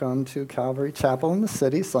Welcome to Calvary Chapel in the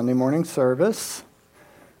City, Sunday morning service.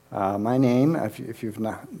 My name, if you've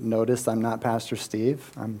not noticed, I'm not Pastor Steve.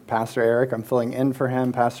 I'm Pastor Eric. I'm filling in for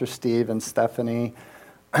him. Pastor Steve and Stephanie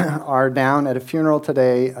are down at a funeral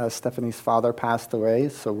today. Stephanie's father passed away,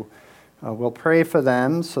 so we'll pray for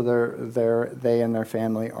them. So they and their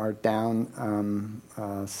family are down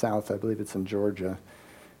south. I believe it's in Georgia.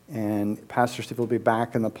 And Pastor Steve will be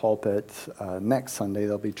back in the pulpit next Sunday.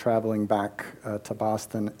 They'll be traveling back to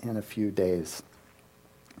Boston in a few days.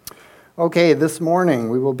 Okay, this morning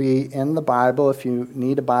we will be in the Bible. If you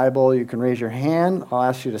need a Bible, you can raise your hand. I'll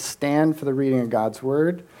ask you to stand for the reading of God's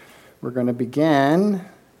Word. We're going to begin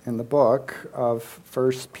in the book of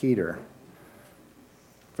 1 Peter.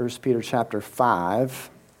 1 Peter chapter 5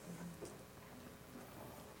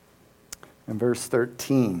 and verse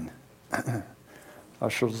 13.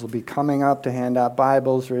 Ushers will be coming up to hand out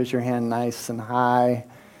Bibles. Raise your hand nice and high.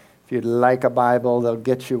 If you'd like a Bible, they'll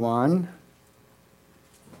get you one.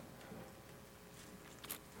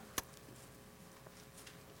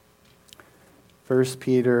 First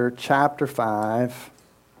Peter chapter 5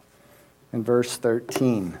 and verse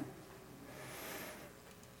 13.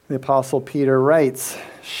 The Apostle Peter writes,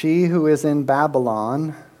 "She who is in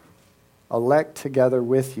Babylon, elect together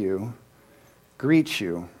with you, greets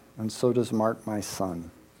you. And so does Mark, my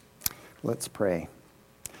son." Let's pray.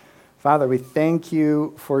 Father, we thank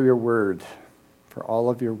you for your word, for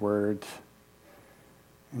all of your word.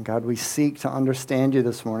 And God, we seek to understand you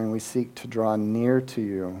this morning. We seek to draw near to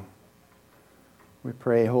you. We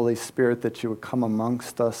pray, Holy Spirit, that you would come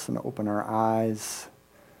amongst us and open our eyes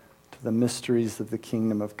to the mysteries of the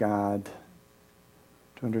kingdom of God,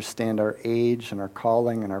 to understand our age and our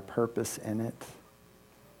calling and our purpose in it.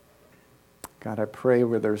 God, I pray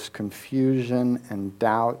where there's confusion and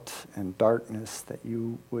doubt and darkness that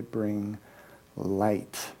you would bring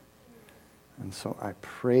light. And so I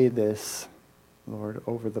pray this, Lord,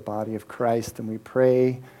 over the body of Christ. And we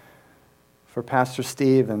pray for Pastor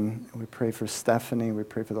Steve, and we pray for Stephanie. We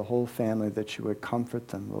pray for the whole family that you would comfort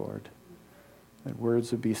them, Lord. That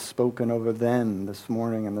words would be spoken over them this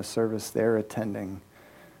morning in the service they're attending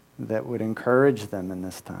that would encourage them in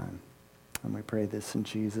this time. And we pray this in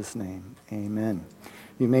Jesus' name. Amen.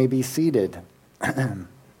 You may be seated.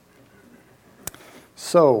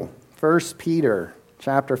 So, 1 Peter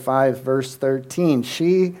chapter 5, verse 13.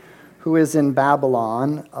 "She who is in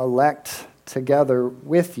Babylon, elect together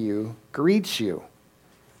with you, greets you."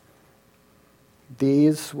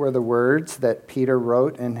 These were the words that Peter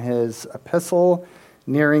wrote in his epistle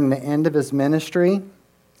nearing the end of his ministry.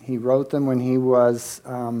 He wrote them when he was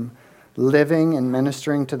living and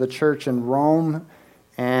ministering to the church in Rome,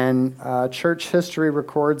 and church history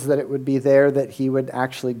records that it would be there that he would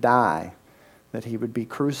actually die, that he would be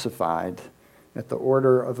crucified at the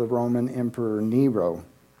order of the Roman Emperor Nero.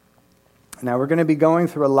 Now we're going to be going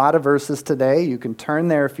through a lot of verses today. You can turn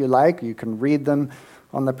there if you like. You can read them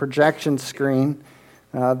on the projection screen.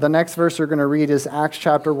 The next verse we're going to read is Acts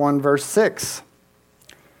chapter 1, verse 6,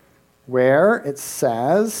 where it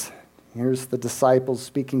says... Here's the disciples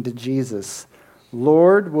speaking to Jesus.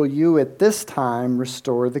 "Lord, will you at this time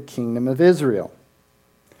restore the kingdom of Israel?"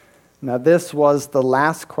 Now this was the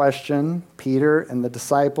last question Peter and the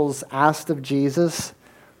disciples asked of Jesus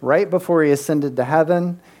right before he ascended to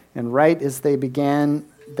heaven and right as they began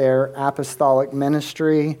their apostolic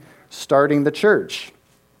ministry, starting the church.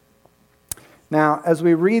 Now, as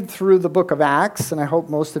we read through the book of Acts, and I hope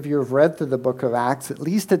most of you have read through the book of Acts, at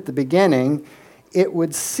least at the beginning, it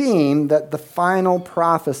would seem that the final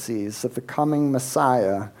prophecies of the coming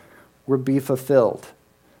Messiah would be fulfilled.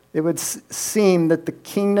 It would seem that the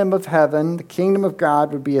kingdom of heaven, the kingdom of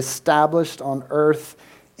God, would be established on earth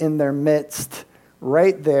in their midst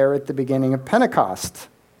right there at the beginning of Pentecost.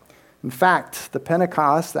 In fact, the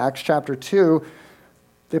Pentecost, Acts chapter 2,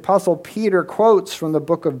 the Apostle Peter quotes from the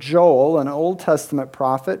book of Joel, an Old Testament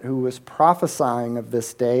prophet who was prophesying of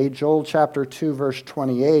this day, Joel chapter 2, verse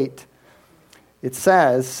 28. It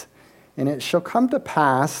says, "And it shall come to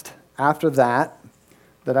pass after that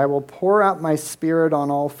I will pour out my spirit on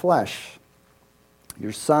all flesh.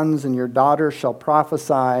 Your sons and your daughters shall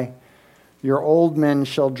prophesy, your old men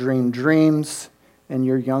shall dream dreams, and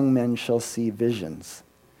your young men shall see visions."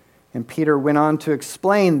 And Peter went on to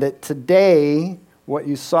explain that today, what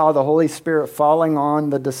you saw, the Holy Spirit falling on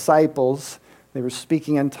the disciples, they were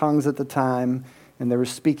speaking in tongues at the time, and they were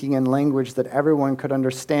speaking in language that everyone could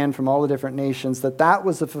understand from all the different nations, that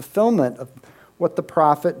was a fulfillment of what the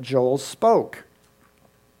prophet Joel spoke.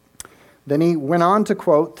 Then he went on to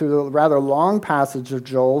quote through a rather long passage of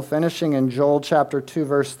Joel, finishing in Joel chapter 2,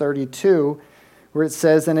 verse 32, where it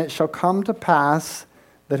says, "And it shall come to pass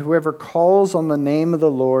that whoever calls on the name of the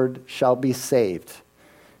Lord shall be saved.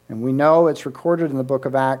 And we know it's recorded in the book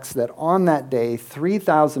of Acts that on that day,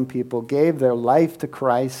 3,000 people gave their life to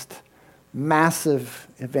Christ. Massive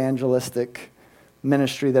evangelistic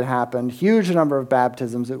ministry that happened. Huge number of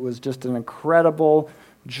baptisms. It was just an incredible,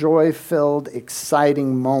 joy-filled,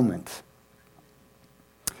 exciting moment.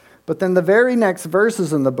 But then the very next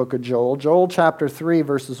verses in the book of Joel, Joel chapter 3,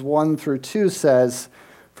 verses 1 through 2 says,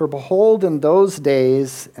 "For behold, in those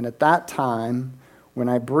days and at that time, when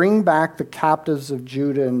I bring back the captives of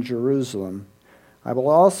Judah and Jerusalem, I will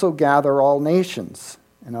also gather all nations,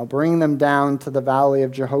 and I'll bring them down to the valley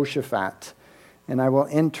of Jehoshaphat, and I will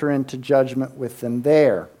enter into judgment with them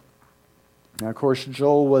there." Now, of course,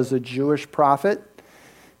 Joel was a Jewish prophet,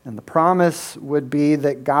 and the promise would be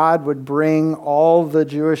that God would bring all the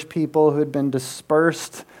Jewish people who had been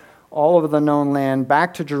dispersed all over the known land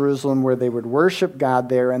back to Jerusalem where they would worship God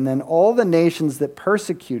there, and then all the nations that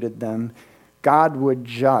persecuted them, God would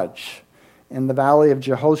judge. In the valley of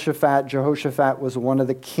Jehoshaphat, Jehoshaphat was one of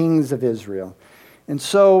the kings of Israel. And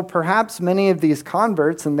so perhaps many of these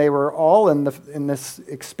converts, and they were all in this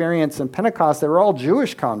experience in Pentecost, they were all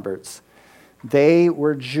Jewish converts. They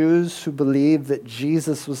were Jews who believed that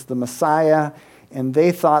Jesus was the Messiah, and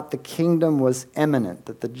they thought the kingdom was imminent,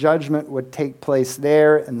 that the judgment would take place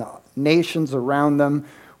there, and the nations around them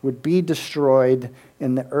would be destroyed,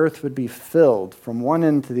 and the earth would be filled from one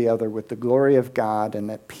end to the other with the glory of God, and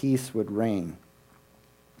that peace would reign.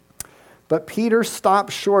 But Peter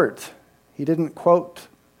stopped short. He didn't quote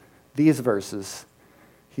these verses.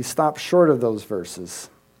 He stopped short of those verses.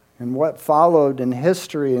 And what followed in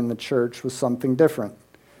history in the church was something different.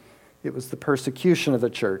 It was the persecution of the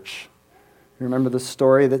church. You remember the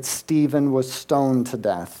story that Stephen was stoned to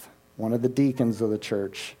death, one of the deacons of the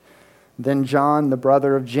church. Then John, the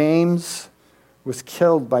brother of James, was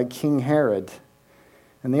killed by King Herod.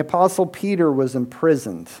 And the apostle Peter was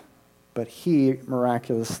imprisoned, but he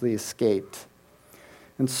miraculously escaped.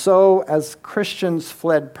 And so, as Christians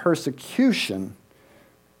fled persecution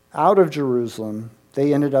out of Jerusalem,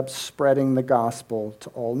 they ended up spreading the gospel to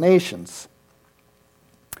all nations.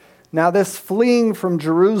 Now, this fleeing from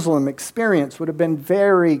Jerusalem experience would have been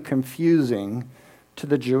very confusing to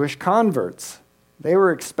the Jewish converts. They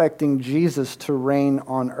were expecting Jesus to reign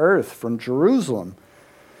on earth from Jerusalem.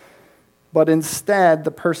 But instead,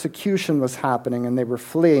 the persecution was happening and they were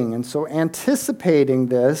fleeing. And so, anticipating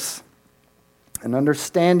this and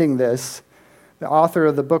understanding this, the author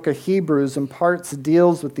of the book of Hebrews in parts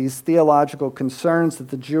deals with these theological concerns that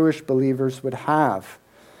the Jewish believers would have.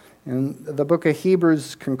 And the book of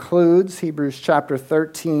Hebrews concludes, Hebrews chapter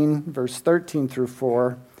 13, verse 13 through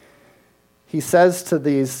 4. He says to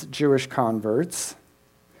these Jewish converts,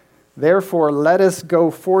 "Therefore let us go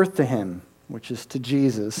forth to him," which is to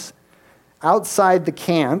Jesus, "outside the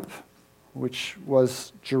camp," which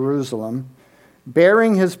was Jerusalem,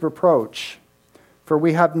 "bearing his reproach. For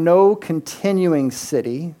we have no continuing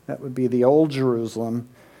city," that would be the old Jerusalem,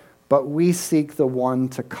 "but we seek the one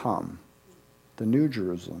to come," the new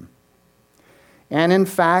Jerusalem. And in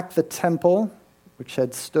fact, the temple, which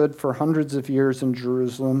had stood for hundreds of years in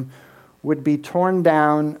Jerusalem, would be torn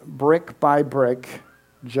down brick by brick,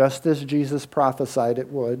 just as Jesus prophesied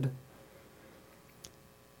it would.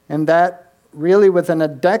 And that really within a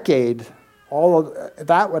decade, all of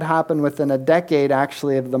that would happen within a decade,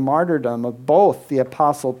 actually, of the martyrdom of both the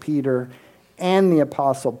Apostle Peter and the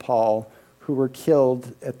Apostle Paul, who were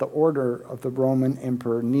killed at the order of the Roman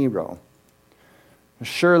Emperor Nero.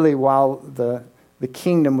 Surely, while the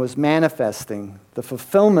kingdom was manifesting, the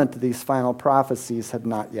fulfillment of these final prophecies had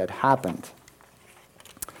not yet happened.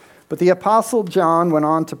 But the Apostle John went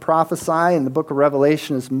on to prophesy, and the book of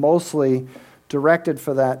Revelation is mostly directed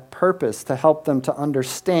for that purpose, to help them to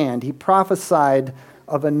understand. He prophesied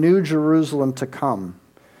of a new Jerusalem to come.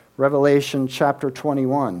 Revelation chapter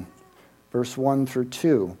 21, verse 1 through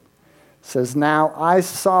 2 says, "Now I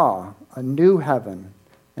saw a new heaven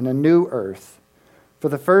and a new earth, for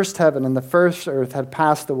the first heaven and the first earth had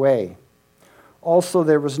passed away. Also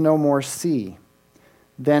there was no more sea.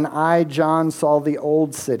 Then I, John, saw the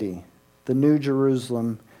old city, the new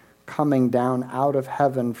Jerusalem, coming down out of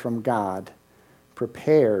heaven from God,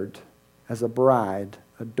 prepared as a bride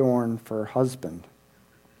adorned for her husband."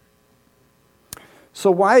 So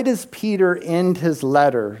why does Peter end his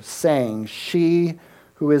letter saying, "She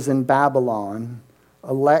who is in Babylon,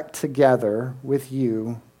 elect together with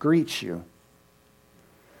you, greets you"?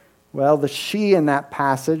 Well, the she in that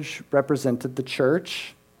passage represented the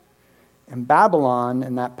church. And Babylon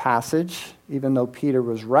in that passage, even though Peter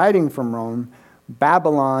was writing from Rome,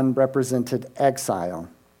 Babylon represented exile.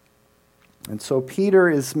 And so Peter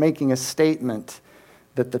is making a statement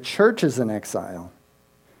that the church is in exile.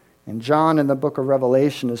 And John in the book of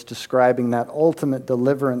Revelation is describing that ultimate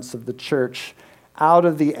deliverance of the church out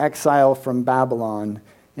of the exile from Babylon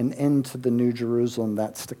and into the New Jerusalem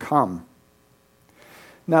that's to come.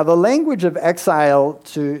 Now, the language of exile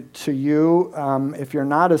to you, if you're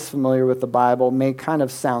not as familiar with the Bible, may kind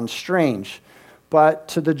of sound strange. But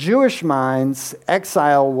to the Jewish minds,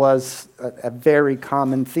 exile was a very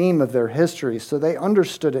common theme of their history, so they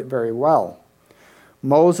understood it very well.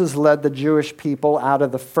 Moses led the Jewish people out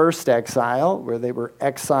of the first exile, where they were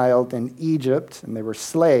exiled in Egypt and they were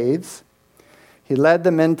slaves. He led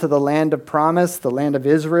them into the land of promise, the land of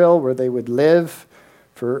Israel, where they would live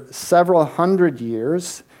for several hundred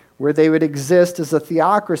years, where they would exist as a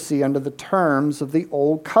theocracy under the terms of the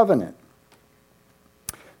Old Covenant.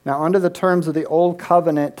 Now, under the terms of the Old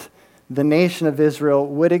Covenant, the nation of Israel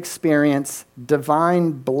would experience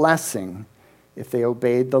divine blessing if they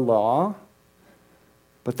obeyed the law,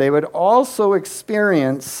 but they would also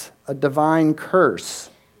experience a divine curse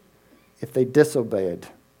if they disobeyed.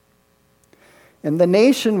 And the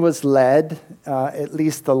nation was led, at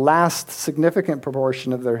least the last significant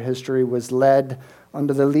proportion of their history was led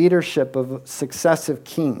under the leadership of successive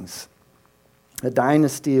kings, a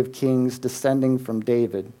dynasty of kings descending from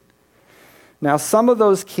David. Now, some of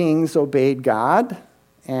those kings obeyed God,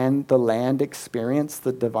 and the land experienced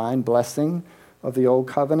the divine blessing of the Old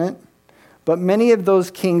Covenant. But many of those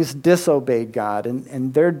kings disobeyed God,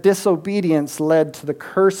 and their disobedience led to the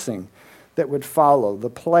cursing that would follow, the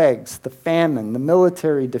plagues, the famine, the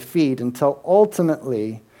military defeat, until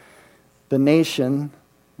ultimately the nation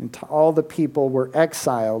and all the people were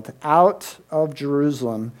exiled out of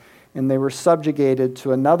Jerusalem, and they were subjugated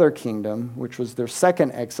to another kingdom, which was their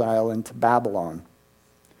second exile into Babylon.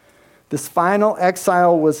 This final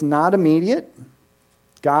exile was not immediate.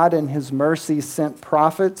 God in his mercy sent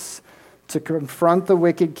prophets to confront the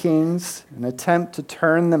wicked kings and attempt to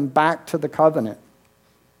turn them back to the covenant.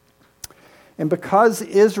 And because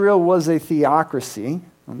Israel was a theocracy,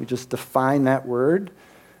 let me just define that word.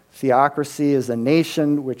 Theocracy is a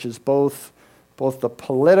nation which is both the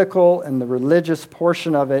political and the religious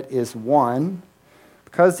portion of it is one.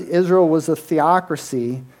 Because Israel was a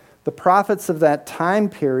theocracy, the prophets of that time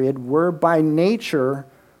period were by nature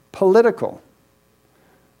political.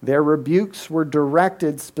 Their rebukes were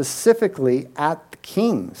directed specifically at the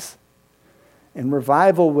kings. And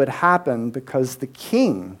revival would happen because the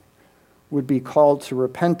king would be called to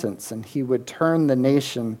repentance, and he would turn the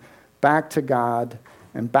nation back to God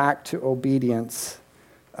and back to obedience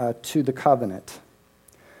to the covenant.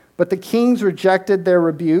 But the kings rejected the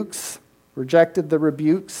rebukes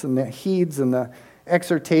and the heeds and the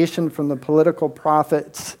exhortation from the political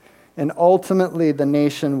prophets, and ultimately the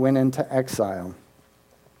nation went into exile.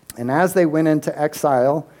 And as they went into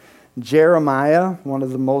exile, Jeremiah, one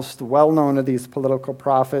of the most well-known of these political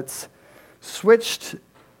prophets, switched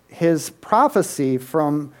his prophecy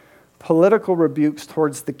from political rebukes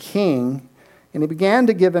towards the king, and he began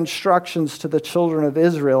to give instructions to the children of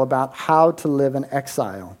Israel about how to live in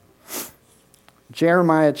exile.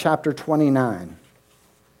 Jeremiah chapter 29.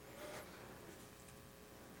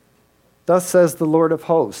 Thus says the Lord of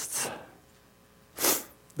hosts,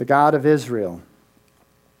 the God of Israel,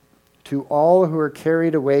 to all who are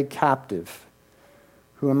carried away captive,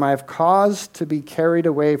 whom I have caused to be carried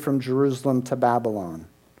away from Jerusalem to Babylon.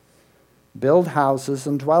 Build houses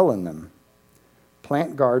and dwell in them.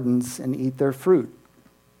 Plant gardens and eat their fruit.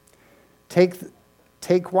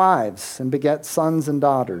 Take wives and beget sons and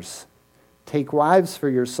daughters. Take wives for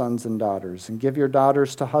your sons and daughters, and give your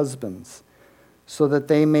daughters to husbands, so that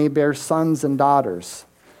they may bear sons and daughters,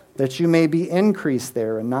 that you may be increased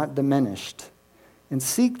there and not diminished. And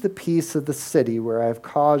seek the peace of the city where I have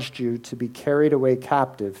caused you to be carried away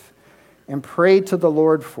captive, and pray to the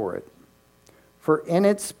Lord for it. For in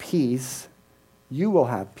its peace, you will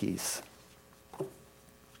have peace.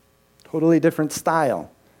 Totally different style.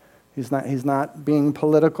 He's not being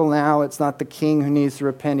political now. It's not the king who needs to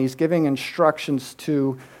repent. He's giving instructions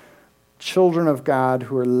to children of God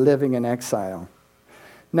who are living in exile.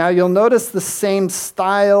 Now you'll notice the same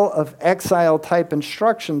style of exile type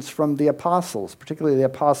instructions from the apostles, particularly the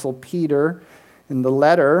apostle Peter in the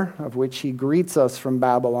letter of which he greets us from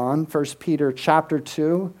Babylon, 1 Peter chapter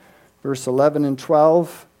 2, verse 11 and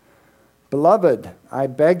 12. Beloved, I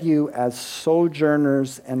beg you as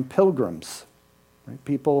sojourners and pilgrims, right?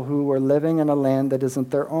 People who are living in a land that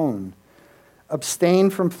isn't their own. Abstain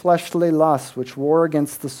from fleshly lusts which war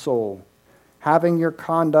against the soul, having your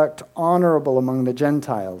conduct honorable among the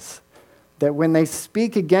Gentiles, that when they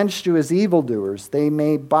speak against you as evildoers, they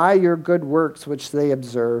may, by your good works which they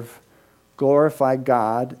observe, glorify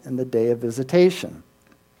God in the day of visitation.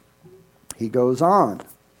 He goes on.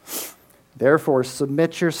 Therefore,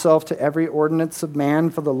 submit yourself to every ordinance of man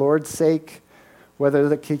for the Lord's sake, whether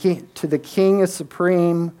to the king as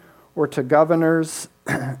supreme or to governors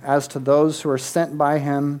as to those who are sent by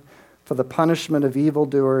him for the punishment of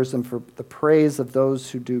evildoers and for the praise of those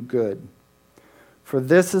who do good. For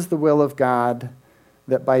this is the will of God,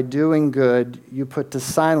 that by doing good you put to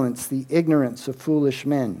silence the ignorance of foolish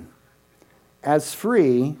men. As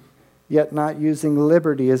free, yet not using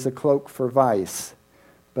liberty as a cloak for vice,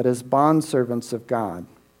 but as bondservants of God.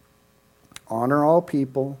 Honor all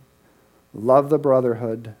people, love the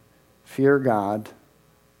brotherhood, fear God,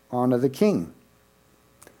 honor the king.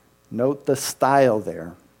 Note the style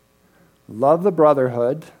there. Love the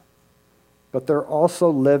brotherhood, but they're also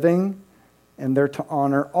living, and they're to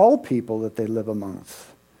honor all people that they live amongst.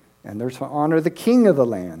 And they're to honor the king of the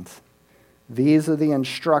land. These are the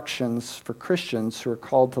instructions for Christians who are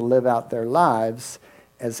called to live out their lives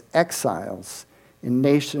as exiles in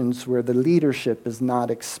nations where the leadership is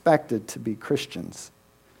not expected to be Christians.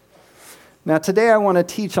 Now, today I want to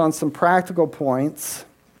teach on some practical points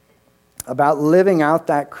about living out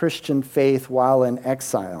that Christian faith while in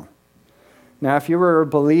exile. Now, if you were a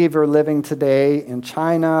believer living today in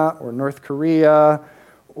China or North Korea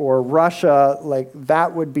or Russia,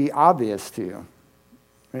 that would be obvious to you.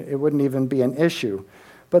 It wouldn't even be an issue.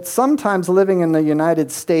 But sometimes living in the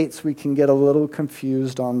United States, we can get a little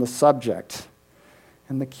confused on the subject.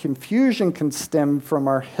 And the confusion can stem from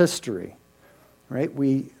our history, right?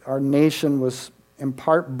 Our nation was in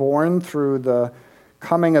part born through the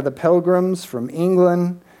coming of the Pilgrims from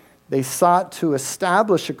England. They sought to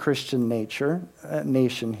establish a Christian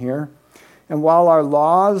nation here. And while our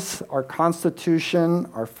laws, our constitution,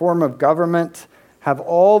 our form of government have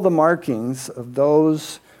all the markings of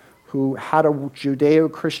those who had a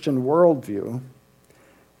Judeo-Christian worldview,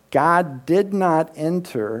 God did not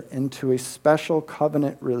enter into a special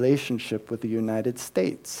covenant relationship with the United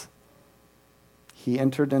States. He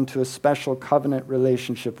entered into a special covenant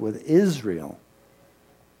relationship with Israel.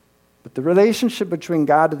 But the relationship between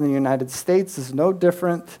God and the United States is no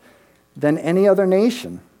different than any other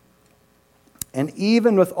nation. And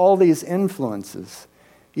even with all these influences,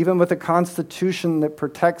 even with a constitution that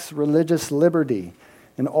protects religious liberty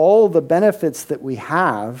and all the benefits that we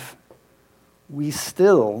have, we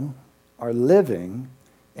still are living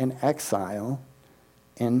in exile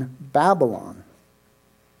in Babylon.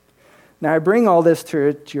 Now, I bring all this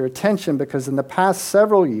to your attention because in the past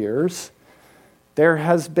several years, there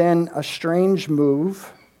has been a strange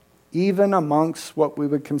move, even amongst what we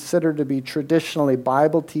would consider to be traditionally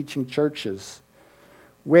Bible-teaching churches,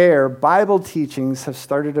 where Bible teachings have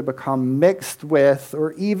started to become mixed with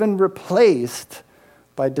or even replaced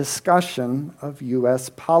by discussion of U.S.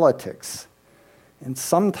 politics. And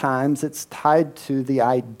sometimes it's tied to the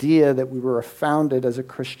idea that we were founded as a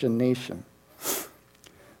Christian nation.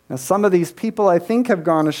 Now, some of these people, I think, have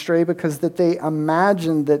gone astray because that they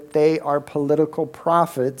imagine that they are political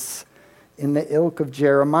prophets in the ilk of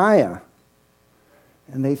Jeremiah.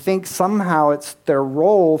 And they think somehow it's their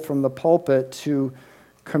role from the pulpit to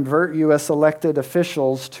convert U.S. elected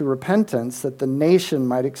officials to repentance that the nation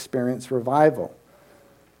might experience revival.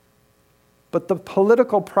 But the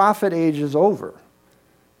political prophet age is over.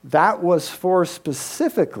 That was for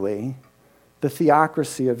specifically the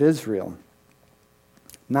theocracy of Israel,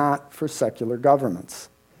 not for secular governments.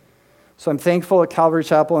 So I'm thankful at Calvary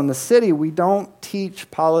Chapel in the city, we don't teach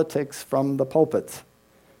politics from the pulpit.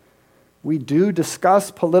 We do discuss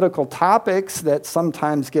political topics that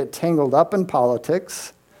sometimes get tangled up in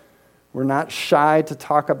politics. We're not shy to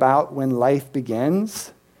talk about when life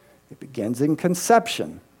begins. It begins in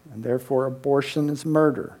conception, and therefore abortion is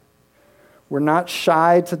murder. We're not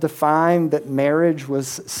shy to define that marriage was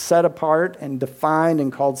set apart and defined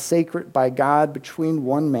and called sacred by God between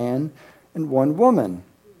one man and one woman.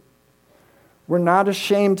 We're not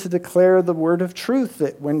ashamed to declare the word of truth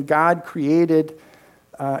that when God created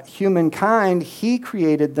humankind, he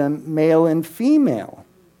created them male and female.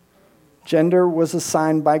 Gender was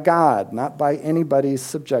assigned by God, not by anybody's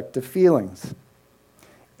subjective feelings.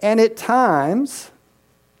 And at times,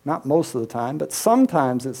 not most of the time, but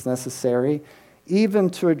sometimes it's necessary even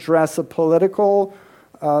to address a political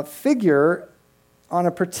figure on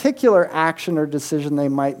a particular action or decision they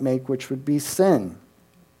might make, which would be sin.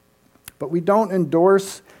 But we don't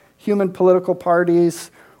endorse human political parties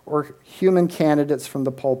or human candidates from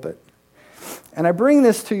the pulpit. And I bring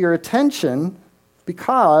this to your attention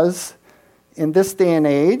because in this day and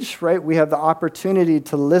age, right, we have the opportunity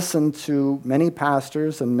to listen to many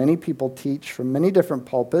pastors and many people teach from many different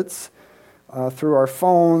pulpits through our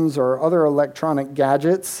phones or other electronic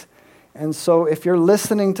gadgets. And so if you're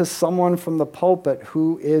listening to someone from the pulpit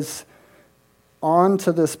who is on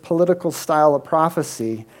to this political style of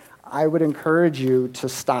prophecy, I would encourage you to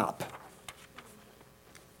stop.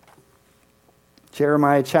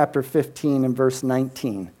 Jeremiah chapter 15 and verse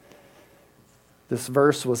 19. This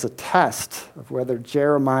verse was a test of whether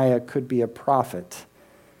Jeremiah could be a prophet.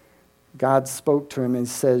 God spoke to him and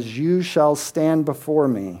says, "You shall stand before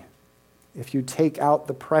me if you take out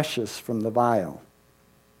the precious from the vial."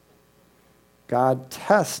 God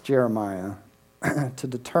tests Jeremiah to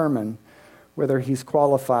determine whether he's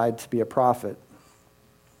qualified to be a prophet.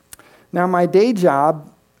 Now, my day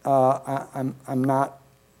job, I'm not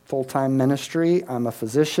full-time ministry. I'm a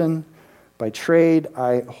physician by trade.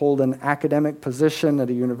 I hold an academic position at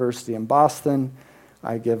a university in Boston.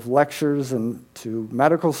 I give lectures to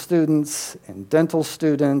medical students and dental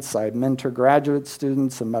students. I mentor graduate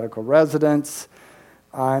students and medical residents.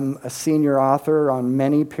 I'm a senior author on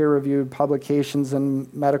many peer-reviewed publications in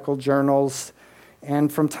medical journals.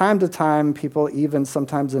 And from time to time, people even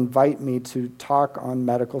sometimes invite me to talk on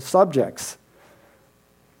medical subjects.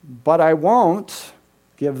 But I won't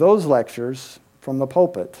give those lectures from the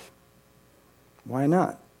pulpit. Why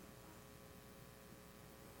not?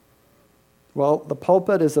 Well, the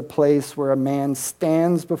pulpit is a place where a man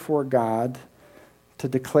stands before God to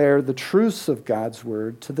declare the truths of God's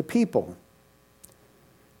word to the people.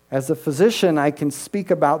 As a physician, I can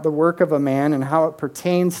speak about the work of a man and how it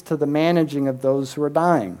pertains to the managing of those who are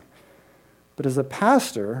dying. But as a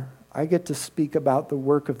pastor, I get to speak about the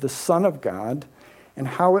work of the Son of God and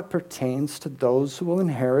how it pertains to those who will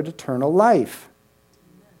inherit eternal life.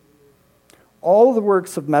 All the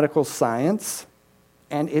works of medical science,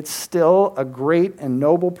 and it's still a great and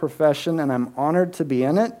noble profession, and I'm honored to be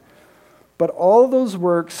in it, but all those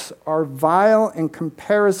works are vile in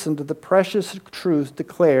comparison to the precious truth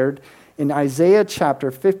declared in Isaiah chapter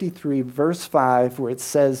 53, verse 5, where it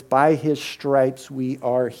says, "By his stripes we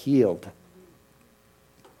are healed."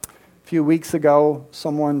 A few weeks ago,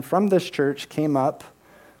 someone from this church came up,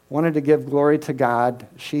 wanted to give glory to God.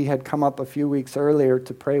 She had come up a few weeks earlier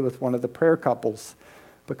to pray with one of the prayer couples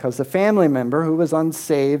because a family member who was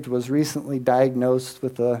unsaved was recently diagnosed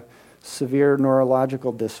with a severe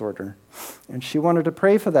neurological disorder. And she wanted to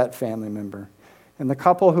pray for that family member. And the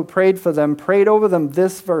couple who prayed for them prayed over them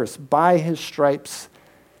this verse, "By his stripes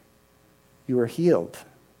you are healed."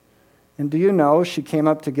 And do you know, she came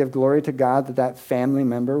up to give glory to God that family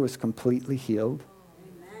member was completely healed.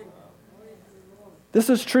 Amen. This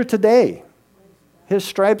is true today. His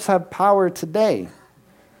stripes have power today.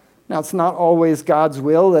 Now, it's not always God's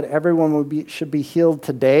will that everyone should be healed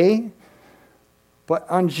today, but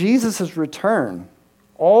on Jesus' return,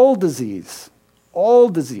 all disease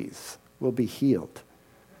will be healed.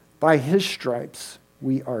 By his stripes,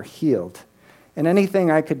 we are healed. And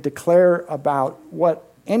anything I could declare about what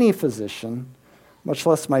any physician, much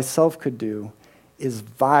less myself, could do is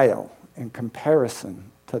vile in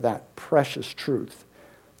comparison to that precious truth.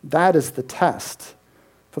 That is the test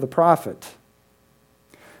for the prophet.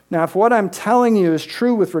 Now, if what I'm telling you is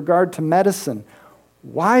true with regard to medicine,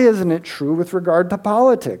 why isn't it true with regard to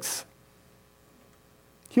politics?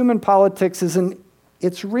 Human politics it's an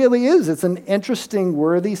interesting,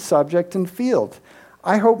 worthy subject and field.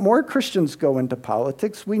 I hope more Christians go into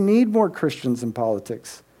politics. We need more Christians in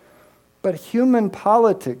politics. But human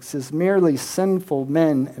politics is merely sinful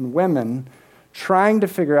men and women trying to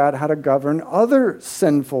figure out how to govern other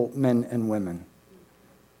sinful men and women.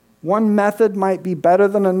 One method might be better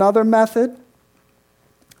than another method,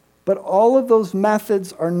 but all of those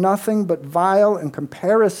methods are nothing but vile in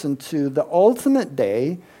comparison to the ultimate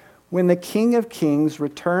day when the King of Kings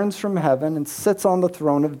returns from heaven and sits on the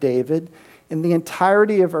throne of David, and the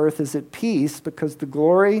entirety of earth is at peace because the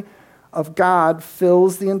glory of God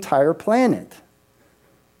fills the entire planet.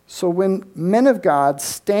 So when men of God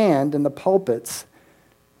stand in the pulpits,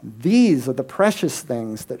 these are the precious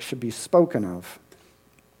things that should be spoken of.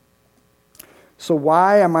 So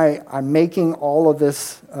why am I'm making all of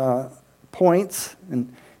this points, and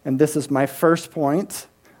this is my first point.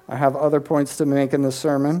 I have other points to make in the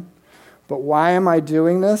sermon. But why am I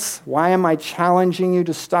doing this? Why am I challenging you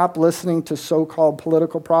to stop listening to so-called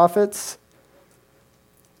political prophets?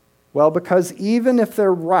 Well, because even if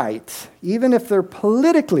they're right, even if they're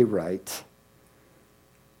politically right,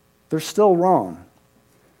 they're still wrong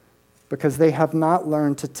because they have not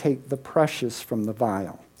learned to take the precious from the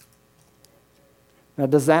vile. Now,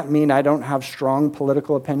 does that mean I don't have strong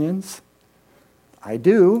political opinions? I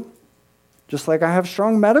do, just like I have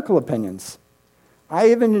strong medical opinions. I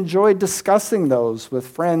even enjoy discussing those with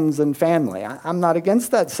friends and family. I'm not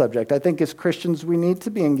against that subject. I think as Christians we need to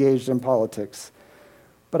be engaged in politics.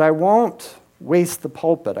 But I won't waste the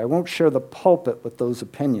pulpit. I won't share the pulpit with those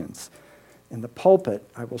opinions. In the pulpit,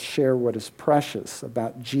 I will share what is precious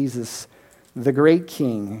about Jesus, the great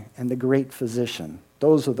King and the great physician.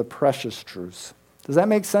 Those are the precious truths. Does that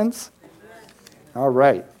make sense? All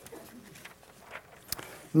right.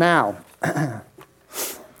 Now,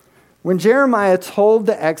 when Jeremiah told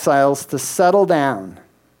the exiles to settle down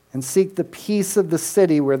and seek the peace of the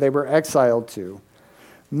city where they were exiled to,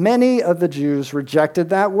 many of the Jews rejected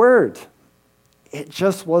that word. It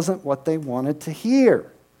just wasn't what they wanted to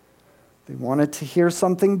hear. They wanted to hear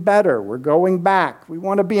something better. We're going back. We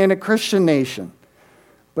want to be in a Christian nation.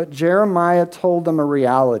 But Jeremiah told them a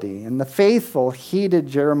reality, and the faithful heeded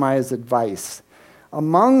Jeremiah's advice,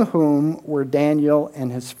 among whom were Daniel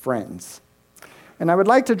and his friends. And I would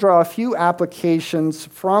like to draw a few applications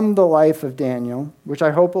from the life of Daniel, which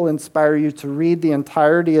I hope will inspire you to read the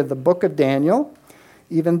entirety of the book of Daniel,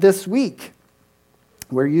 even this week,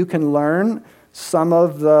 where you can learn some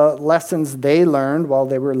of the lessons they learned while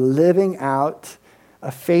they were living out a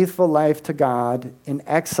faithful life to God in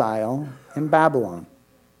exile in Babylon.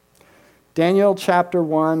 Daniel chapter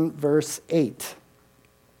 1, verse 8.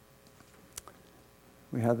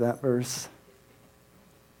 We have that verse.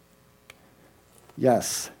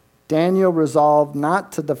 Yes. Daniel resolved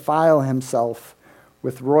not to defile himself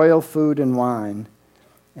with royal food and wine,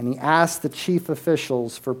 and he asked the chief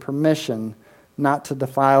officials for permission not to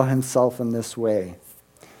defile himself in this way.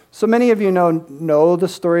 So many of you know the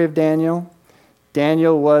story of Daniel.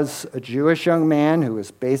 Daniel was a Jewish young man who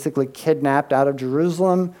was basically kidnapped out of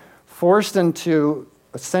Jerusalem, forced into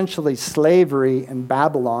essentially slavery in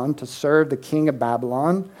Babylon to serve the king of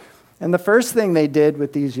Babylon. And the first thing they did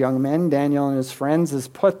with these young men, Daniel and his friends, is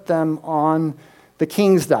put them on the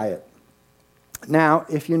king's diet. Now,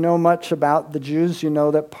 if you know much about the Jews, you know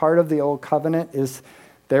that part of the Old Covenant is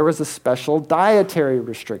there was a special dietary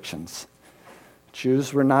restrictions.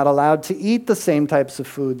 Jews were not allowed to eat the same types of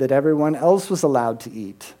food that everyone else was allowed to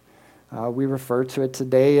eat. We refer to it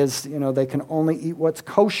today as, they can only eat what's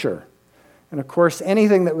kosher. And of course,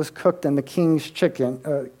 anything that was cooked in the king's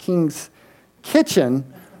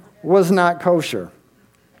kitchen was not kosher.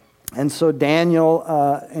 And so Daniel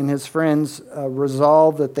and his friends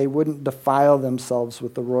resolved that they wouldn't defile themselves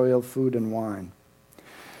with the royal food and wine.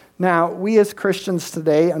 Now, we as Christians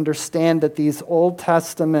today understand that these Old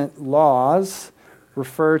Testament laws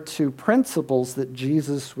refer to principles that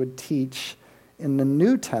Jesus would teach in the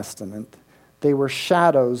New Testament. They were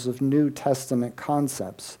shadows of New Testament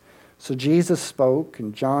concepts. So Jesus spoke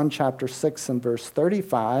in John chapter 6 and verse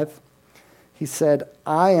 35. He said,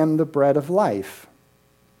 "I am the bread of life.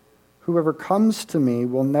 Whoever comes to me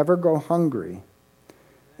will never go hungry,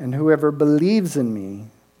 and whoever believes in me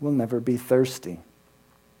will never be thirsty."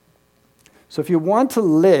 So if you want to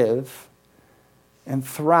live and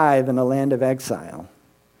thrive in a land of exile,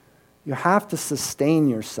 you have to sustain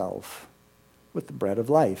yourself with the bread of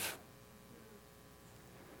life.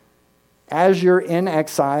 As you're in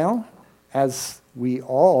exile, as we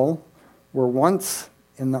all were once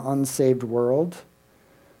in the unsaved world,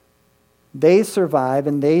 they survive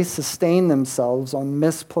and they sustain themselves on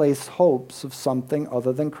misplaced hopes of something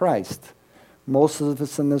other than Christ. Most of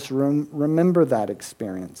us in this room remember that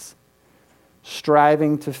experience.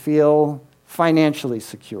 Striving to feel financially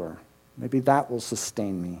secure. Maybe that will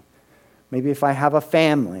sustain me. Maybe if I have a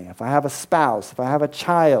family, if I have a spouse, if I have a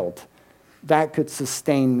child, that could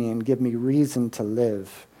sustain me and give me reason to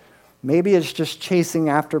live. Maybe it's just chasing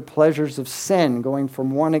after pleasures of sin, going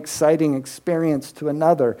from one exciting experience to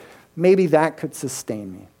another. Maybe that could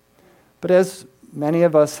sustain me. But as many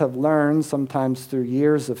of us have learned, sometimes through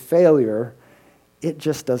years of failure, it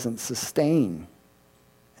just doesn't sustain.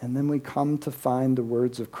 And then we come to find the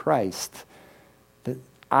words of Christ, that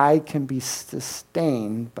I can be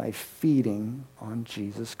sustained by feeding on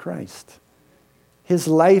Jesus Christ. His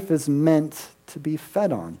life is meant to be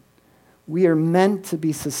fed on. We are meant to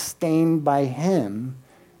be sustained by him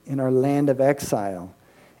in our land of exile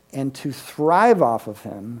and to thrive off of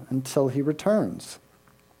him until he returns.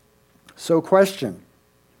 So question,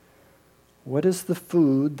 what is the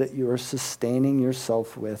food that you are sustaining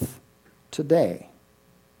yourself with today?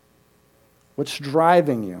 What's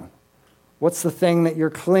driving you? What's the thing that you're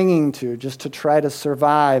clinging to just to try to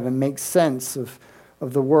survive and make sense of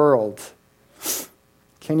the world?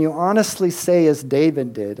 Can you honestly say, as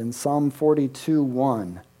David did in Psalm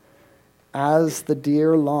 42:1, "As the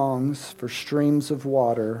deer longs for streams of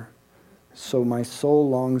water, so my soul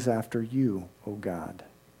longs after you, O God."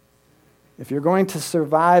 If you're going to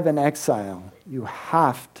survive in exile, you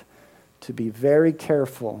have to be very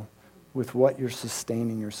careful with what you're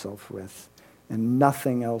sustaining yourself with, and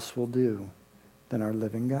nothing else will do. than our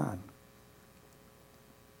living God.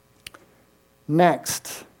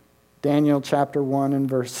 Next, Daniel chapter 1 and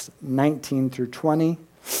verse 19 through 20.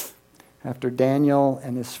 After Daniel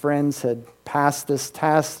and his friends had passed this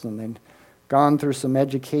test and they'd gone through some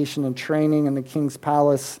education and training in the king's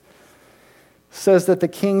palace, it says that the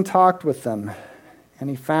king talked with them, and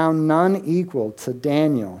he found none equal to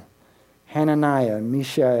Daniel, Hananiah,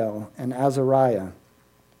 Mishael, and Azariah.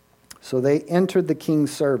 So they entered the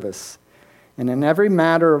king's service, and in every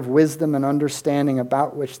matter of wisdom and understanding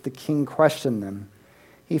about which the king questioned them,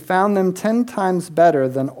 he found them 10 times better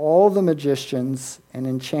than all the magicians and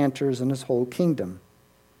enchanters in his whole kingdom.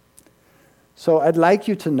 So I'd like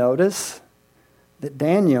you to notice that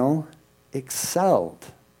Daniel excelled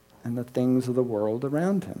in the things of the world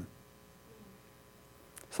around him.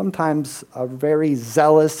 Sometimes a very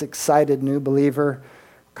zealous, excited new believer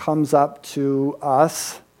comes up to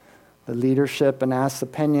us, the leadership, and asks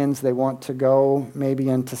opinions. They want to go maybe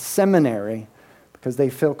into seminary because they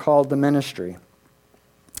feel called to ministry.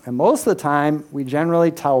 And most of the time, we generally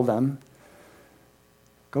tell them,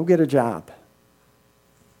 go get a job.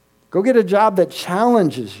 Go get a job that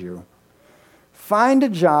challenges you. Find a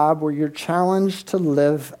job where you're challenged to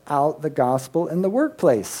live out the gospel in the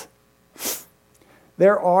workplace.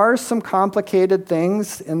 There are some complicated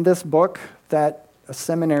things in this book that a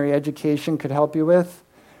seminary education could help you with,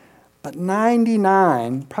 but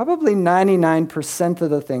probably 99% of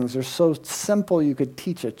the things are so simple you could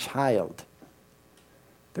teach a child.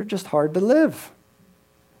 They're just hard to live.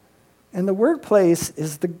 And the workplace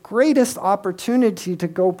is the greatest opportunity to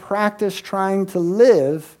go practice trying to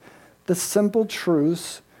live the simple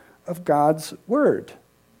truths of God's Word.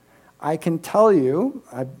 I can tell you,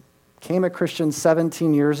 I became a Christian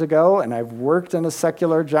 17 years ago, and I've worked in a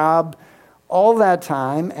secular job all that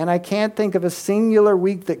time, and I can't think of a singular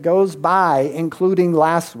week that goes by, including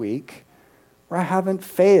last week, where I haven't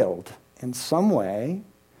failed in some way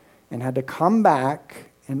and had to come back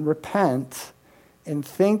and repent and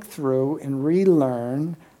think through and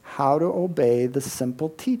relearn how to obey the simple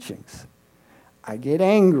teachings. I get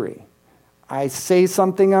angry. I say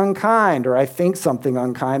something unkind, or I think something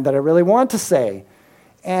unkind that I really want to say.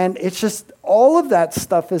 And it's just, all of that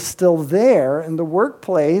stuff is still there in the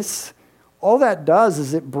workplace. All that does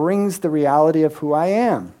is it brings the reality of who I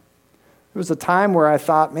am. There was a time where I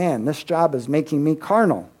thought, man, this job is making me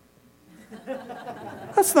carnal.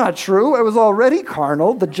 That's not true. I was already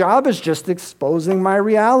carnal. The job is just exposing my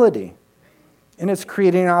reality. And it's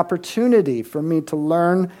creating an opportunity for me to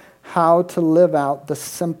learn how to live out the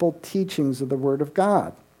simple teachings of the Word of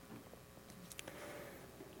God.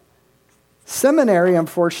 Seminary,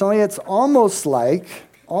 unfortunately, it's almost like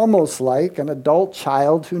an adult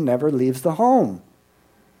child who never leaves the home.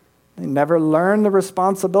 They never learn the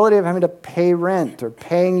responsibility of having to pay rent or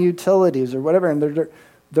paying utilities or whatever, and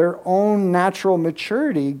their own natural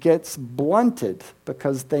maturity gets blunted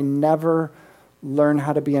because they never learn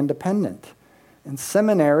how to be independent. In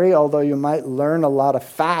seminary, although you might learn a lot of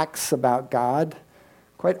facts about God,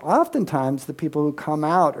 quite oftentimes the people who come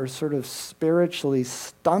out are sort of spiritually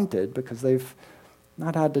stunted because they've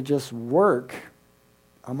not had to just work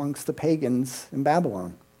amongst the pagans in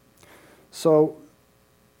Babylon. So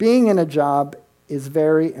being in a job is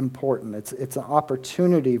very important. It's an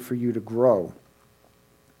opportunity for you to grow.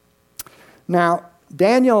 Now,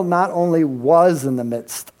 Daniel not only was in the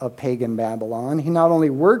midst of pagan Babylon, he not only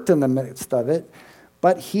worked in the midst of it,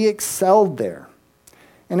 but he excelled there.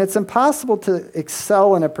 And it's impossible to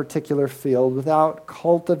excel in a particular field without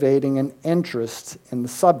cultivating an interest in the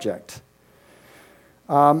subject.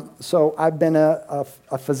 So I've been a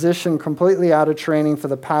physician completely out of training for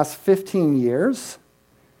the past 15 years,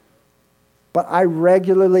 but I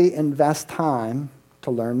regularly invest time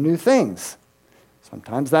to learn new things.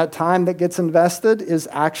 Sometimes that time that gets invested is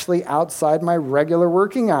actually outside my regular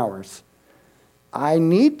working hours. I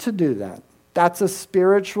need to do that. That's a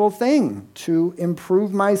spiritual thing, to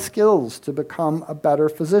improve my skills to become a better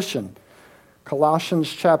physician. Colossians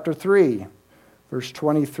chapter 3, verse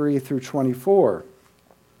 23 through 24.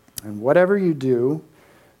 And whatever you do,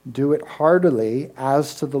 do it heartily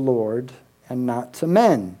as to the Lord and not to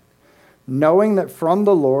men, knowing that from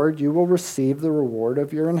the Lord you will receive the reward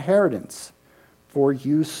of your inheritance. For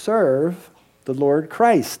you serve the Lord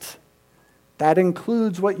Christ. That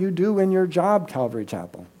includes what you do in your job, Calvary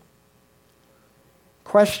Chapel.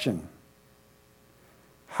 Question: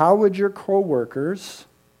 how would your co-workers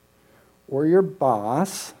or your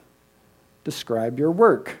boss describe your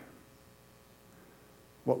work?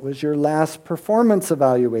 What was your last performance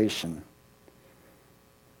evaluation?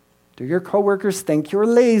 Do your co-workers think you're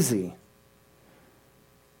lazy?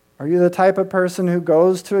 Are you the type of person who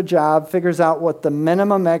goes to a job, figures out what the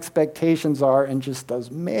minimum expectations are, and just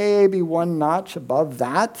does maybe one notch above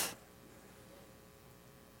that?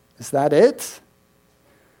 Is that it?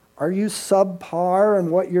 Are you subpar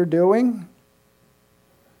in what you're doing?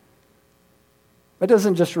 It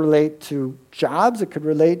doesn't just relate to jobs, it could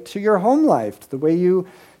relate to your home life, the way you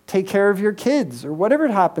take care of your kids, or whatever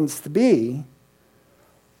it happens to be.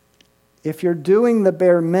 If you're doing the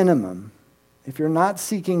bare minimum, if you're not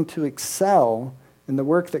seeking to excel in the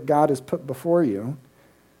work that God has put before you,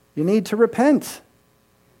 you need to repent.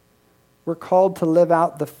 We're called to live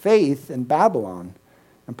out the faith in Babylon.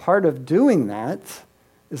 And part of doing that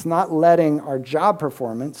is not letting our job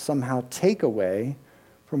performance somehow take away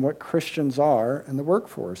from what Christians are in the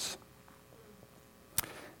workforce.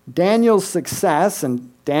 Daniel's success,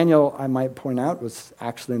 and Daniel, I might point out, was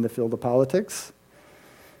actually in the field of politics.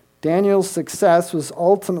 Daniel's success was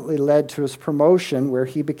ultimately led to his promotion, where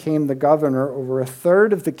he became the governor over a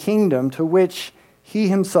third of the kingdom to which he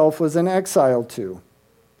himself was in exile to.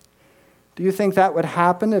 Do you think that would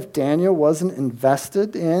happen if Daniel wasn't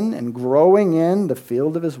invested in and growing in the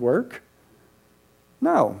field of his work?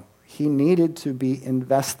 No, he needed to be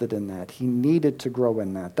invested in that. He needed to grow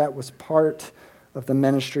in that. That was part of the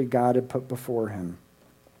ministry God had put before him.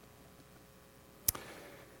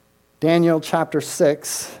 Daniel chapter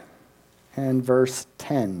 6 and verse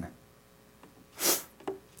 10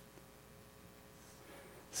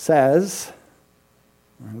 says,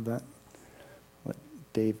 let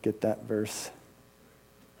Dave get that verse.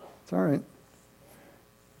 It's all right.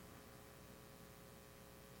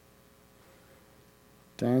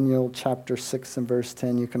 Daniel chapter 6 and verse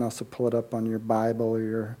 10. You can also pull it up on your Bible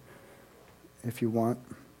or if you want.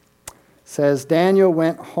 It says, Daniel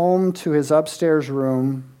went home to his upstairs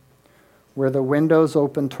room where the windows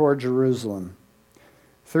opened toward Jerusalem.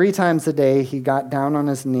 3 times a day he got down on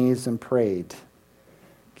his knees and prayed,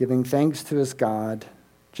 giving thanks to his God,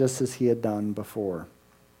 just as he had done before.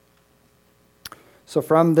 So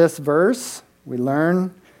from this verse, we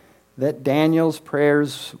learn that Daniel's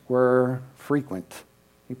prayers were frequent.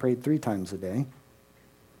 He prayed 3 times a day.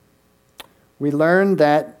 We learn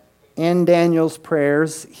that in Daniel's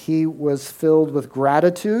prayers, he was filled with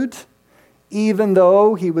gratitude, even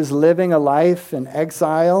though he was living a life in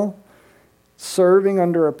exile, serving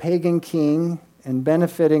under a pagan king and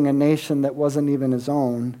benefiting a nation that wasn't even his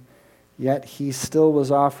own, yet he still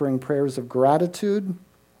was offering prayers of gratitude.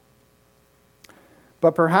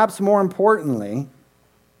 But perhaps more importantly, in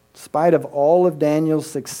spite of all of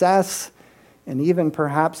Daniel's success, and even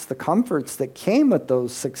perhaps the comforts that came with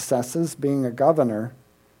those successes, being a governor,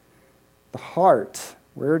 the heart,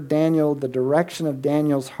 the direction of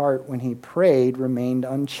Daniel's heart when he prayed remained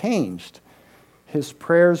unchanged. His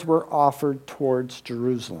prayers were offered towards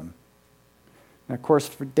Jerusalem. And of course,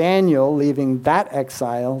 for Daniel, leaving that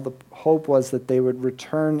exile, the hope was that they would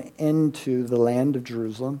return into the land of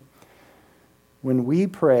Jerusalem. When we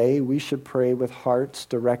pray, we should pray with hearts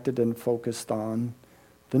directed and focused on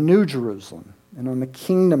the New Jerusalem and on the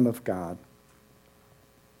kingdom of God.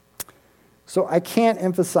 So I can't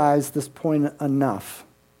emphasize this point enough.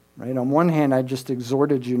 Right? On one hand, I just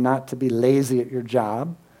exhorted you not to be lazy at your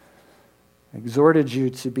job. I exhorted you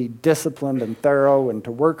to be disciplined and thorough and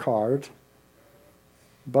to work hard.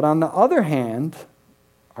 But on the other hand,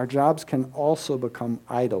 our jobs can also become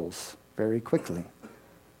idols very quickly.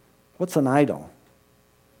 What's an idol?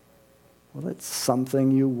 Well, it's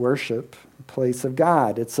something you worship in place of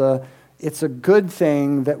God. It's a good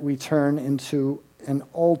thing that we turn into an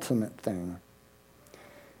ultimate thing.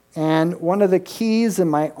 And one of the keys in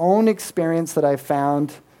my own experience that I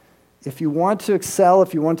found, if you want to excel,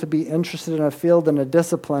 if you want to be interested in a field and a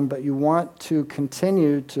discipline, but you want to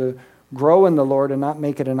continue to grow in the Lord and not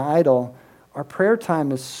make it an idol, our prayer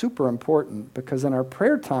time is super important, because in our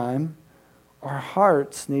prayer time, our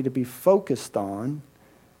hearts need to be focused on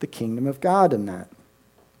the kingdom of God in that.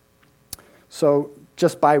 So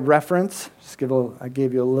just by reference, I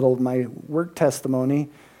gave you a little of my work testimony.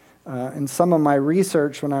 In some of my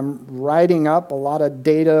research, when I'm writing up a lot of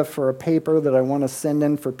data for a paper that I want to send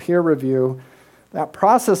in for peer review, that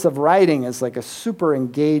process of writing is like a super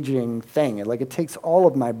engaging thing. It takes all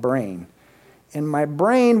of my brain. And my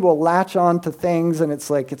brain will latch on to things, and it's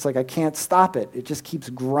like I can't stop it. It just keeps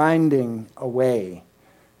grinding away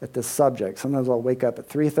at this subject. Sometimes I'll wake up at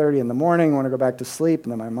 3:30 in the morning, want to go back to sleep,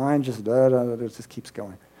 and then my mind just keeps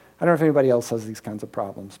going. I don't know if anybody else has these kinds of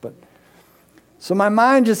problems, but so my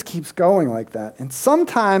mind just keeps going like that. And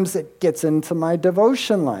sometimes it gets into my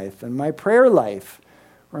devotion life and my prayer life,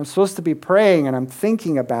 where I'm supposed to be praying and I'm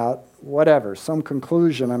thinking about whatever, some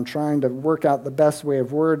conclusion. I'm trying to work out the best way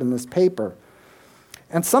of word in this paper.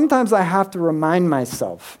 And sometimes I have to remind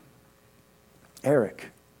myself,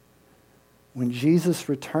 Eric, when Jesus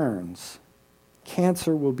returns,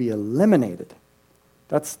 cancer will be eliminated.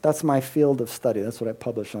 That's my field of study. That's what I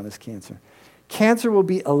publish on is cancer. Cancer will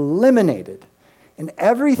be eliminated, and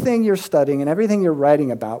everything you're studying and everything you're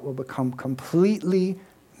writing about will become completely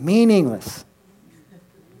meaningless.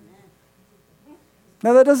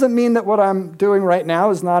 Now, that doesn't mean that what I'm doing right now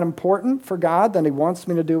is not important for God, that He wants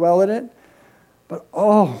me to do well at it. But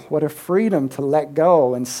oh, what a freedom to let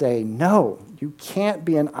go and say, no, you can't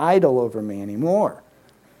be an idol over me anymore.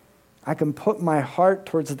 I can put my heart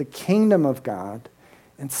towards the kingdom of God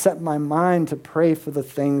and set my mind to pray for the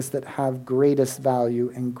things that have greatest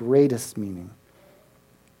value and greatest meaning.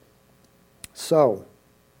 So,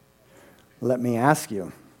 let me ask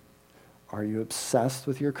you, are you obsessed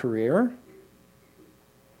with your career?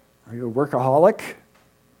 Are you a workaholic?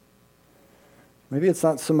 Maybe it's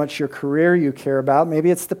not so much your career you care about.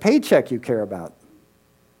 Maybe it's the paycheck you care about.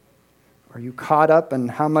 Are you caught up in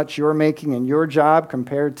how much you're making in your job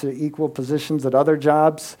compared to equal positions at other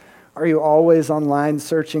jobs? Are you always online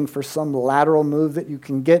searching for some lateral move that you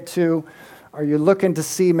can get to? Are you looking to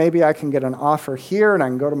see maybe I can get an offer here and I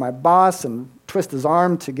can go to my boss and twist his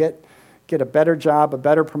arm to get a better job, a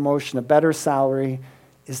better promotion, a better salary?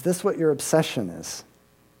 Is this what your obsession is?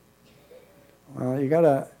 Well, you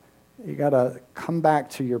gotta come back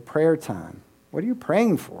to your prayer time. What are you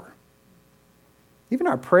praying for? Even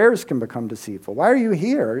our prayers can become deceitful. Why are you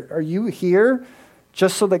here? Are you here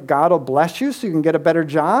just so that God will bless you so you can get a better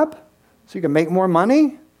job? So you can make more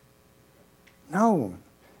money? No.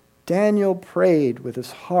 Daniel prayed with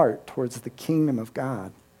his heart towards the kingdom of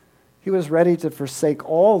God. He was ready to forsake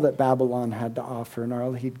all that Babylon had to offer and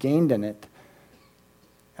all he'd gained in it.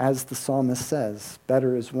 As the psalmist says,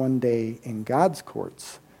 better is one day in God's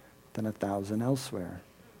courts than 1,000 elsewhere.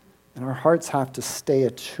 And our hearts have to stay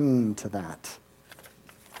attuned to that.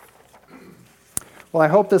 Well, I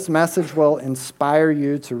hope this message will inspire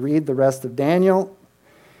you to read the rest of Daniel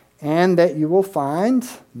and that you will find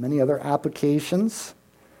many other applications,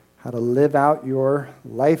 how to live out your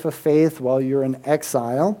life of faith while you're in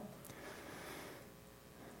exile.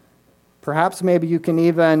 Perhaps maybe you can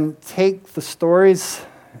even take the stories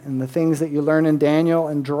and the things that you learn in Daniel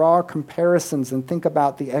and draw comparisons and think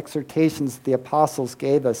about the exhortations that the apostles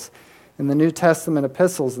gave us in the New Testament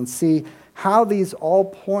epistles and see how these all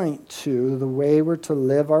point to the way we're to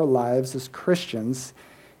live our lives as Christians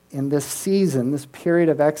in this season, this period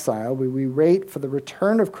of exile, where we wait for the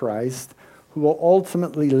return of Christ, who will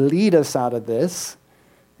ultimately lead us out of this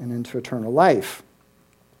and into eternal life.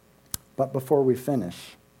 But before we finish,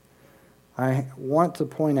 I want to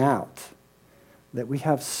point out that we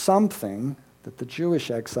have something that the Jewish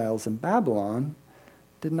exiles in Babylon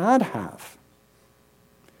did not have.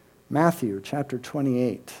 Matthew chapter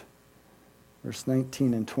 28. Verse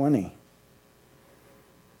 19 and 20.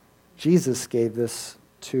 Jesus gave this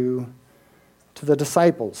to the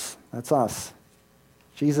disciples. That's us.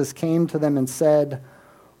 Jesus came to them and said,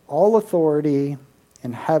 all authority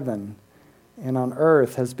in heaven and on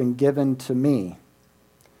earth has been given to me.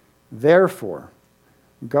 Therefore,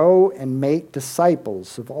 go and make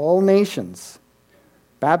disciples of all nations,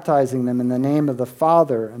 baptizing them in the name of the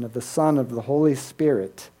Father and of the Son and of the Holy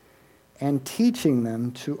Spirit, and teaching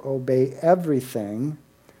them to obey everything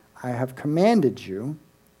I have commanded you,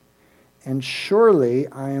 and surely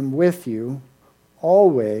I am with you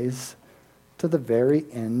always to the very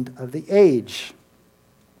end of the age.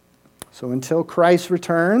 So until Christ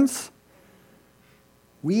returns,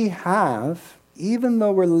 we have, even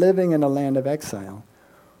though we're living in a land of exile,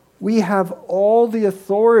 we have all the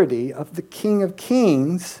authority of the King of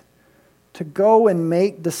Kings to go and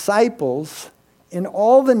make disciples in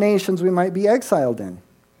all the nations we might be exiled in.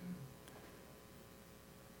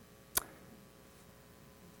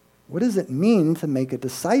 What does it mean to make a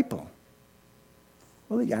disciple?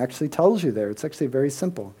 Well, he actually tells you there. It's actually very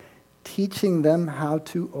simple. Teaching them how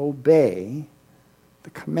to obey the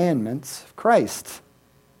commandments of Christ.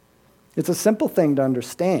 It's a simple thing to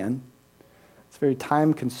understand. It's a very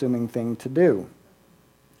time-consuming thing to do.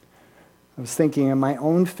 I was thinking in my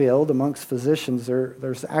own field, amongst physicians,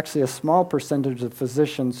 there's actually a small percentage of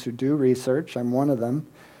physicians who do research. I'm one of them.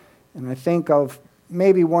 And I think of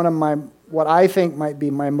maybe one of what I think might be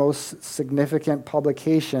my most significant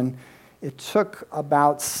publication. It took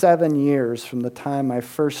about 7 years from the time I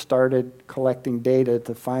first started collecting data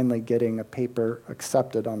to finally getting a paper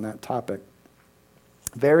accepted on that topic.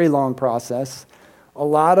 Very long process, a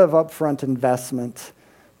lot of upfront investment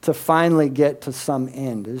to finally get to some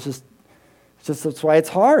end. It's just that's why it's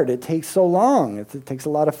hard. It takes so long. It takes a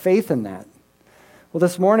lot of faith in that. Well,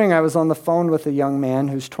 this morning I was on the phone with a young man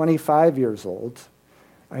who's 25 years old.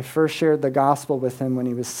 I first shared the gospel with him when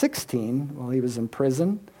he was 16 while he was in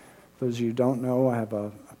prison. Those of you who don't know, I have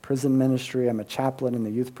a prison ministry. I'm a chaplain in the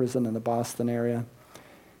youth prison in the Boston area.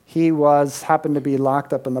 He happened to be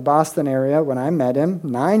locked up in the Boston area when I met him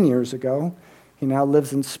 9 years ago. He now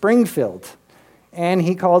lives in Springfield, and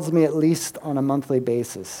he calls me at least on a monthly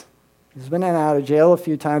basis. He's been in and out of jail a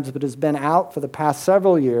few times, but has been out for the past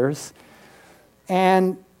several years.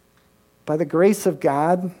 And by the grace of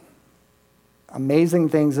God, amazing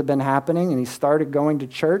things have been happening, and he started going to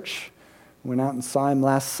church. Went out and saw him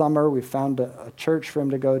last summer. We found a church for him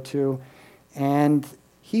to go to, and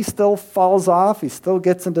he still falls off. He still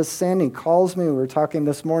gets into sin. He calls me. We were talking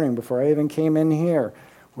this morning before I even came in here.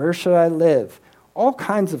 Where should I live? All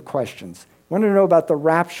kinds of questions. Wanted to know about the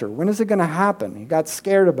rapture. When is it going to happen? He got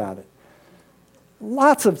scared about it.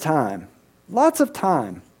 Lots of time,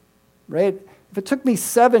 right? If it took me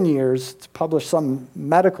 7 years to publish some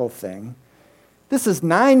medical thing, this is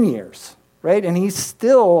 9 years, right? And he's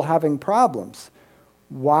still having problems.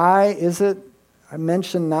 Why is it? I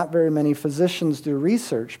mentioned not very many physicians do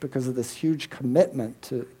research because of this huge commitment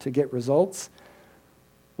to get results.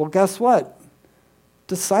 Well, guess what?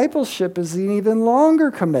 Discipleship is an even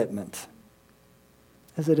longer commitment.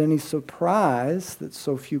 Is it any surprise that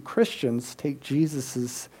so few Christians take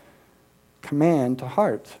Jesus' command to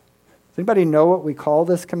heart? Does anybody know what we call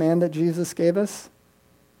this command that Jesus gave us?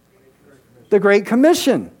 The Great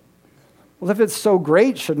Commission. Well, if it's so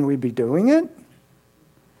great, shouldn't we be doing it?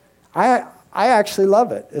 I actually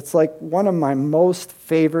love it. It's like one of my most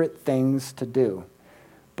favorite things to do.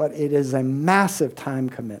 But it is a massive time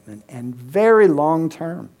commitment and very long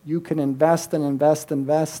term. You can invest, and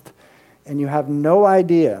you have no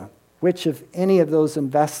idea which of any of those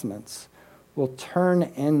investments will turn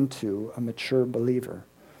into a mature believer.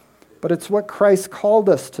 But it's what Christ called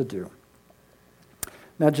us to do.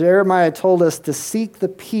 Now, Jeremiah told us to seek the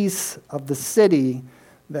peace of the city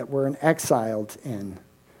that we're exiled in.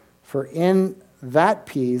 For in that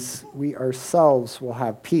peace, we ourselves will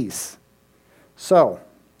have peace. So,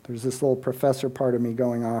 there's this little professor part of me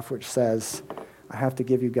going off which says, I have to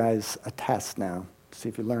give you guys a test now to see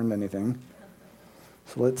if you learned anything.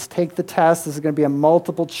 So let's take the test. This is going to be a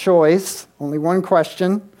multiple choice, only one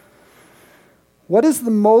question. What is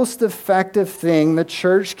the most effective thing the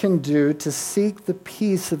church can do to seek the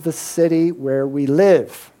peace of the city where we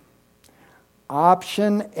live?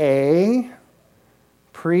 Option A,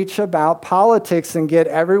 preach about politics and get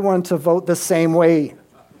everyone to vote the same way.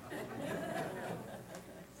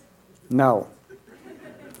 No.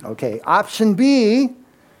 Okay, option B,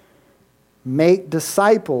 make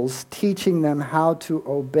disciples, teaching them how to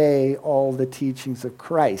obey all the teachings of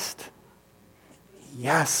Christ.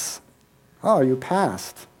 Yes. Oh, you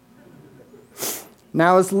passed.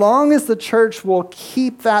 Now, as long as the church will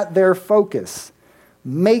keep that their focus,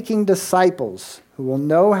 making disciples who will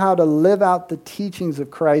know how to live out the teachings of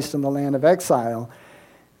Christ in the land of exile,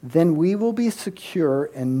 then we will be secure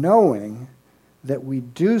in knowing that we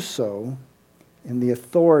do so in the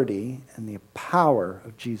authority and the power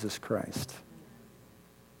of Jesus Christ.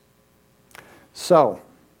 So,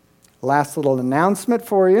 last little announcement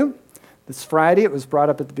for you. This Friday, it was brought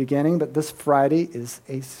up at the beginning, but this Friday is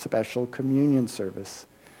a special communion service.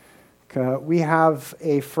 We have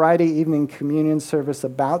a Friday evening communion service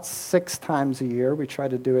about 6 times a year. We try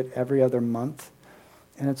to do it every other month,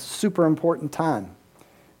 and it's a super important time.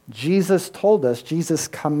 Jesus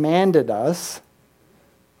commanded us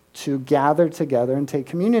to gather together and take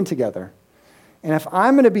communion together. And if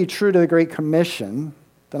I'm going to be true to the Great Commission,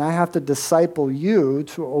 then I have to disciple you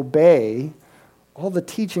to obey all the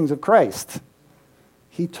teachings of Christ.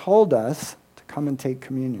 He told us to come and take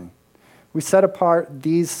communion. We set apart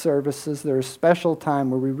these services. They're a special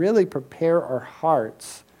time where we really prepare our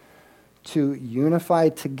hearts to unify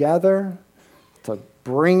together, to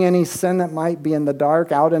bring any sin that might be in the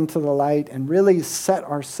dark out into the light, and really set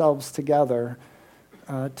ourselves together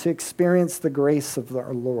to experience the grace of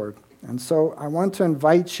our Lord. And so I want to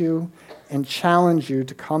invite you and challenge you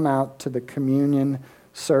to come out to the communion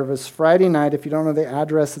service Friday night. If you don't know the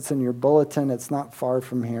address, it's in your bulletin. It's not far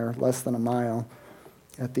from here, less than a mile,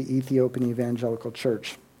 at the Ethiopian Evangelical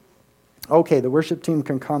Church. Okay, the worship team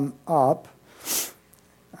can come up.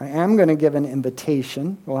 I am going to give an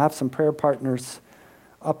invitation. We'll have some prayer partners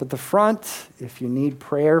up at the front. If you need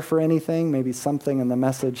prayer for anything, maybe something in the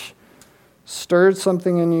message stirred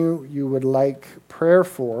something in you you would like prayer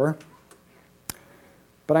for.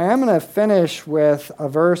 But I am going to finish with a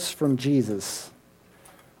verse from Jesus.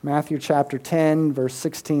 Matthew chapter 10, verse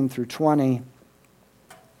 16 through 20,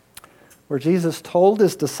 where Jesus told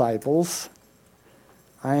his disciples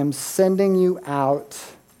I am sending you out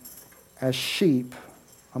as sheep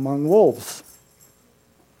among wolves.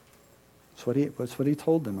 That's what he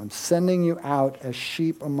told them. I'm sending you out as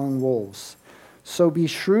sheep among wolves. So be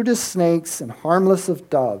shrewd as snakes and harmless as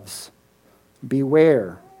doves.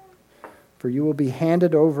 Beware, for you will be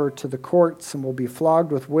handed over to the courts and will be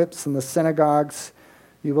flogged with whips in the synagogues.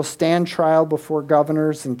 You will stand trial before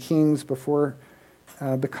governors and kings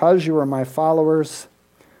because you are my followers.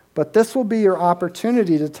 But this will be your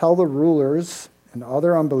opportunity to tell the rulers and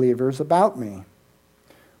other unbelievers about me.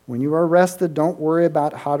 When you are arrested, don't worry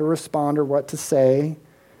about how to respond or what to say.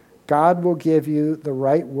 God will give you the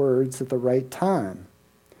right words at the right time.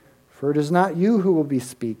 For it is not you who will be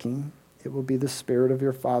speaking, it will be the Spirit of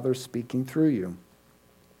your Father speaking through you.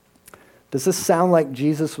 Does this sound like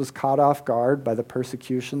Jesus was caught off guard by the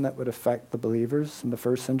persecution that would affect the believers in the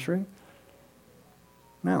first century?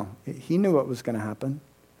 No, he knew what was going to happen.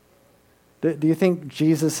 Do you think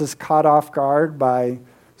Jesus is caught off guard by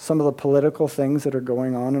some of the political things that are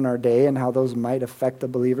going on in our day and how those might affect the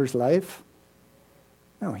believer's life?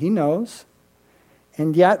 No, he knows.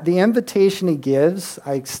 And yet the invitation he gives,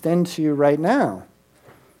 I extend to you right now.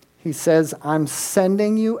 He says, I'm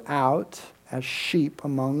sending you out as sheep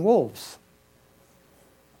among wolves.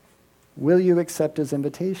 Will you accept his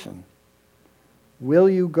invitation? Will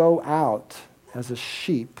you go out as a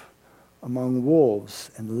sheep among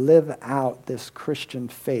wolves and live out this Christian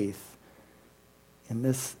faith in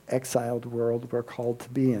this exiled world we're called to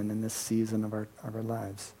be in this season of our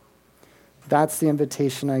lives? That's the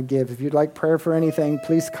invitation I give. If you'd like prayer for anything,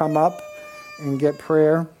 please come up and get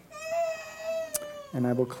prayer. And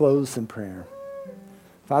I will close in prayer.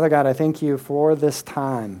 Father God, I thank you for this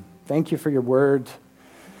time. Thank you for your word.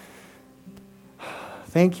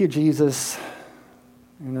 Thank you, Jesus.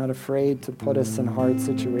 You're not afraid to put us in hard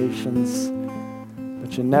situations,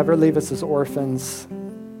 but you never leave us as orphans.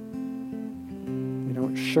 You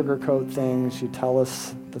don't sugarcoat things. You tell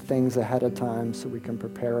us the things ahead of time so we can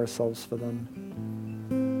prepare ourselves for them.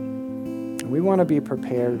 And we want to be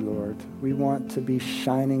prepared, Lord. We want to be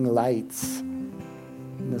shining lights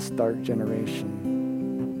in this dark generation.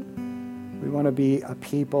 We want to be a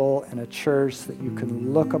people and a church that you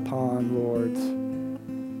can look upon, Lord,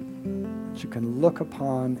 that you can look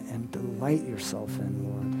upon and delight yourself in,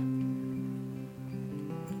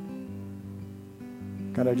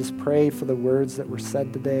 Lord. God, I just pray for the words that were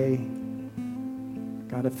said today.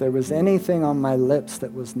 God, if there was anything on my lips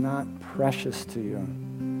that was not precious to you,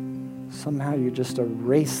 somehow you just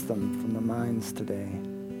erase them from the minds today.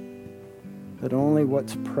 That only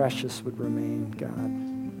what's precious would remain, God.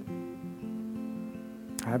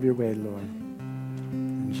 Have your way, Lord.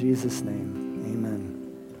 In Jesus' name, amen.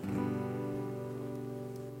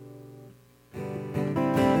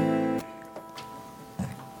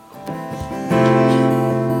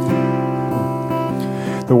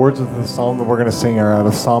 The words of the psalm that we're going to sing are out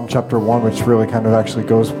of Psalm chapter 1, which really kind of actually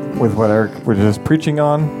goes with what Eric was just preaching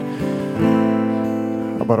on,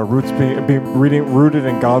 about our roots being rooted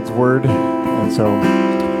in God's word. And so,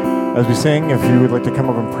 as we sing, if you would like to come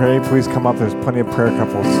up and pray, please come up. There's plenty of prayer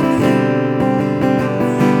couples.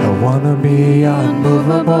 I want to be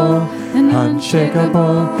unmovable and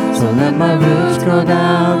unshakable, so let my roots go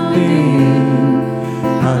down deep.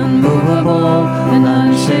 Unmovable and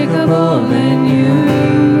unshakable in you.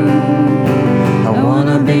 I want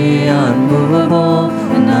to be unmovable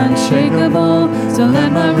and unshakable, so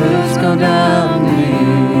let my roots go down